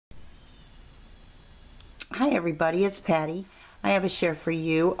Hi everybody, it's Patty. I have a share for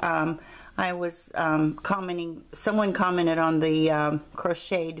you. I was commenting, someone commented on the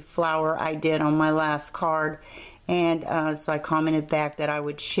crocheted flower I did on my last card, and so I commented back that I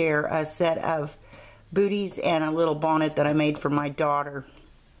would share a set of booties and a little bonnet that I made for my daughter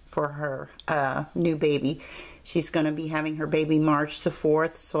for her new baby. She's going to be having her baby March the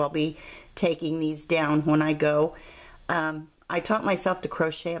 4th, so I'll be taking these down when I go. I taught myself to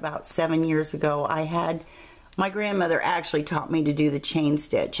crochet about 7 years ago. My grandmother actually taught me to do the chain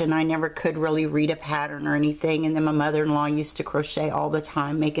stitch, and I never could really read a pattern or anything, and then my mother-in-law used to crochet all the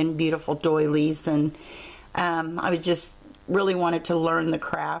time, making beautiful doilies, and I was just really wanted to learn the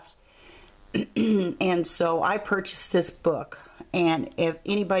craft. And so I purchased this book, and if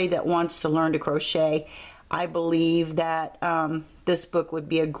anybody that wants to learn to crochet, I believe that this book would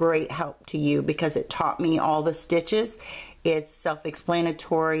be a great help to you because it taught me all the stitches. It's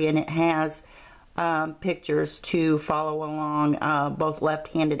self-explanatory, and it has pictures to follow along, both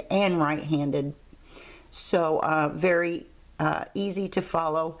left-handed and right-handed. So very easy to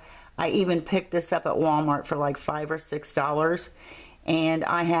follow. I even picked this up at Walmart for like $5 or $6, and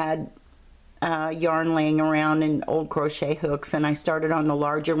I had yarn laying around and old crochet hooks, and I started on the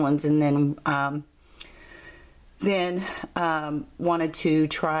larger ones, and then wanted to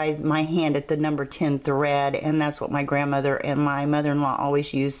try my hand at the number 10 thread, and that's what my grandmother and my mother-in-law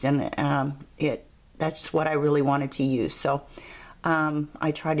always used, and that's what I really wanted to use. So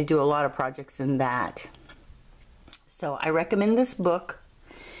I try to do a lot of projects in that. So I recommend this book,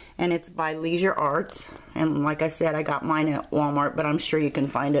 and it's by Leisure Arts, and like I said, I got mine at Walmart, but I'm sure you can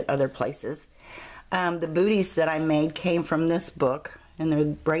find it other places. The booties that I made came from this book, and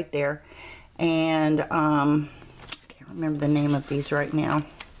they're right there, and I can't remember the name of these right now.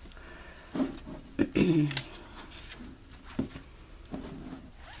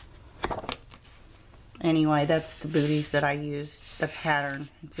 Anyway, that's the booties that I used, the pattern.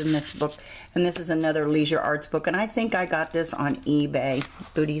 It's in this book, and this is another Leisure Arts book, and I think I got this on eBay,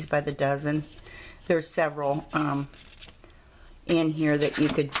 Booties by the dozen. There's several in here that you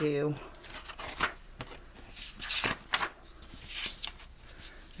could do.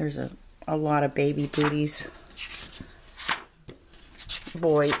 There's a lot of baby booties,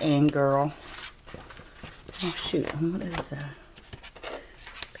 boy and girl. Oh shoot, what is that?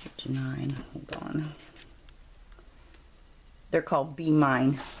 Page 9, hold on. They're called Be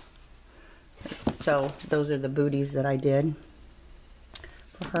Mine. So those are the booties that I did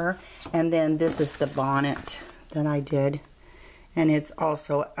for her. And then this is the bonnet that I did. And it's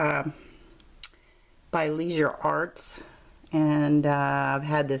also by Leisure Arts. And I've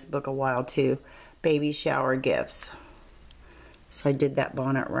had this book a while too. Baby Shower Gifts. So I did that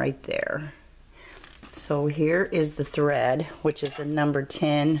bonnet right there. So here is the thread, which is the number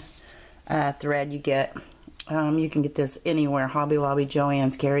 10 thread you get. You can get this anywhere. Hobby Lobby,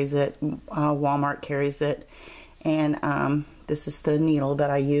 Joann's carries it. Walmart carries it. And this is the needle that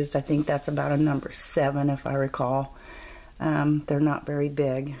I used. I think that's about a number 7 if I recall. They're not very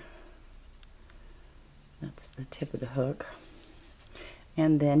big. That's the tip of the hook.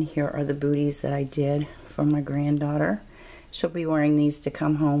 And then here are the booties that I did for my granddaughter. She'll be wearing these to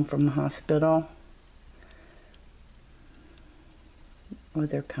come home from the hospital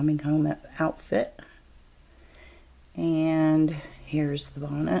with her coming home outfit. And here's the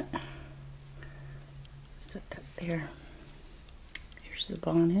bonnet. Set that there. Here's the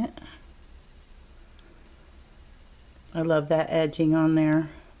bonnet. I love that edging on there.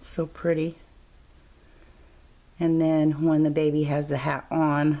 It's so pretty. And then when the baby has the hat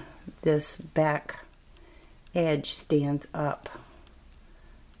on, this back edge stands up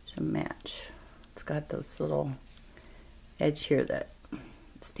to match. It's got this little edge here that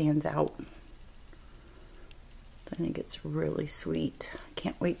stands out. I think it's really sweet. I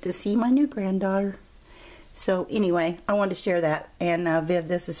can't wait to see my new granddaughter. So anyway, I wanted to share that. And Viv,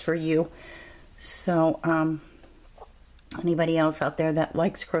 this is for you. So anybody else out there that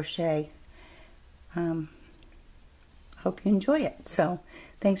likes crochet, hope you enjoy it. So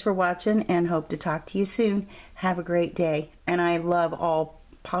thanks for watching, and hope to talk to you soon. Have a great day. And I love all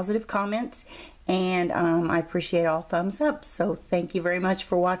positive comments, and I appreciate all thumbs up. So thank you very much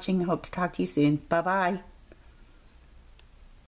for watching. Hope to talk to you soon. Bye bye.